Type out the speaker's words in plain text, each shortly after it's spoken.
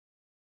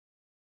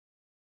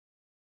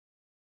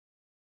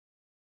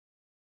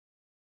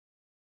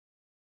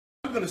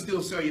I'm going to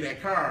still sell you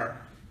that car,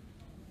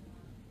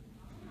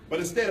 but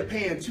instead of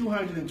paying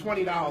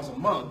 $220 a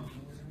month,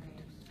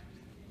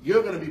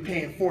 you're going to be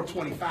paying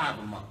 $425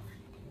 a month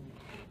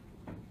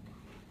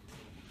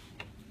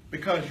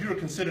because you're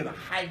considered a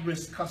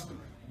high-risk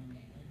customer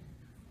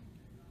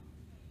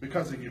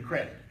because of your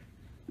credit.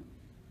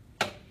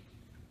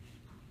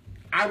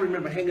 I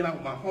remember hanging out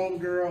with my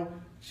homegirl.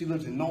 She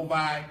lives in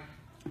Novi.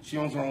 She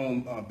owns her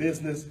own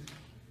business,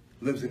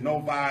 lives in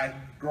Novi.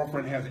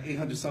 Girlfriend has an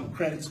 800-something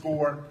credit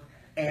score.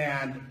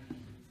 And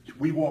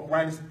we walked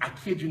right, I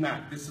kid you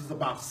not, this is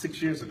about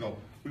 6 years ago.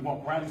 We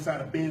walked right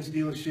inside a Benz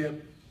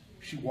dealership.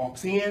 She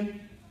walks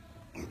in.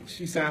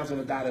 She signs on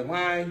the dotted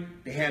line.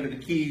 They hand her the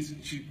keys.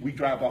 We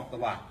drive off the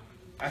lot.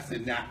 I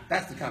said, nah,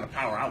 that's the kind of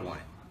power I want.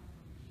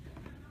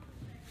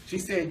 She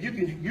said, you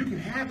can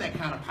have that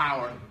kind of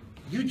power.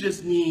 You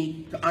just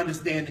need to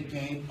understand the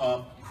game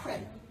of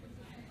credit.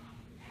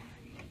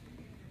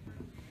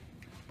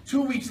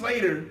 2 weeks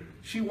later,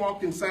 she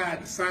walked inside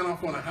to sign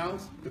off on a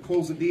house, to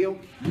close a deal,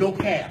 no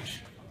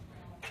cash,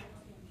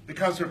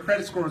 because her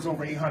credit score is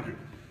over 800.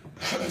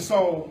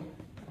 So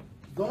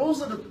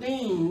those are the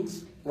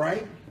things,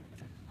 right?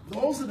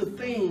 Those are the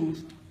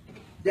things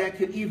that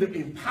can either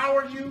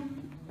empower you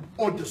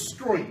or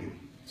destroy you.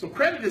 So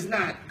credit is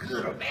not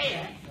good or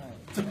bad.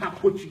 It's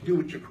about what you do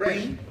with your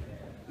credit.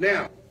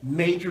 Now,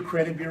 major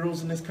credit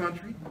bureaus in this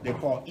country, they're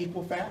called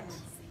Equifax.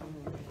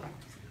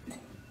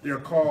 They're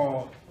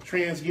called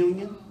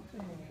TransUnion.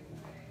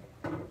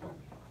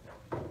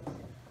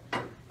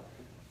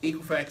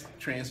 Equifax,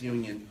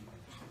 TransUnion.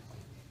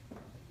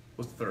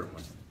 What's the third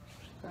one?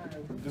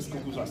 This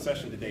concludes our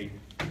session today.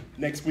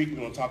 Next week, we're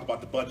going to talk about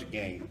the budget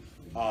game.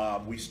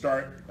 We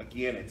start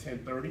again at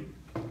 10:30.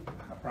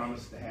 I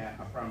promise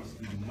to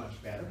be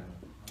much better.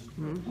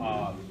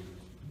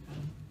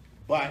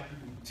 But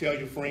tell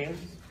your friends,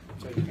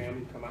 tell your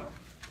family to come out.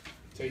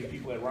 Tell your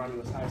people at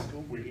Romulus High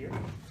School we're here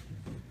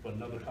for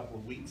another couple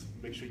of weeks.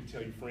 Make sure you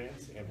tell your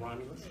friends at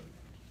Romulus.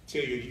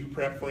 Tell your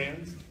U-Prep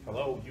friends.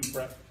 Hello,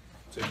 U-Prep.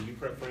 Tell your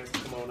U-Prep friends to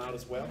come on out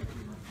as well.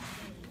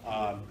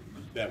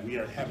 That we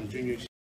are having junior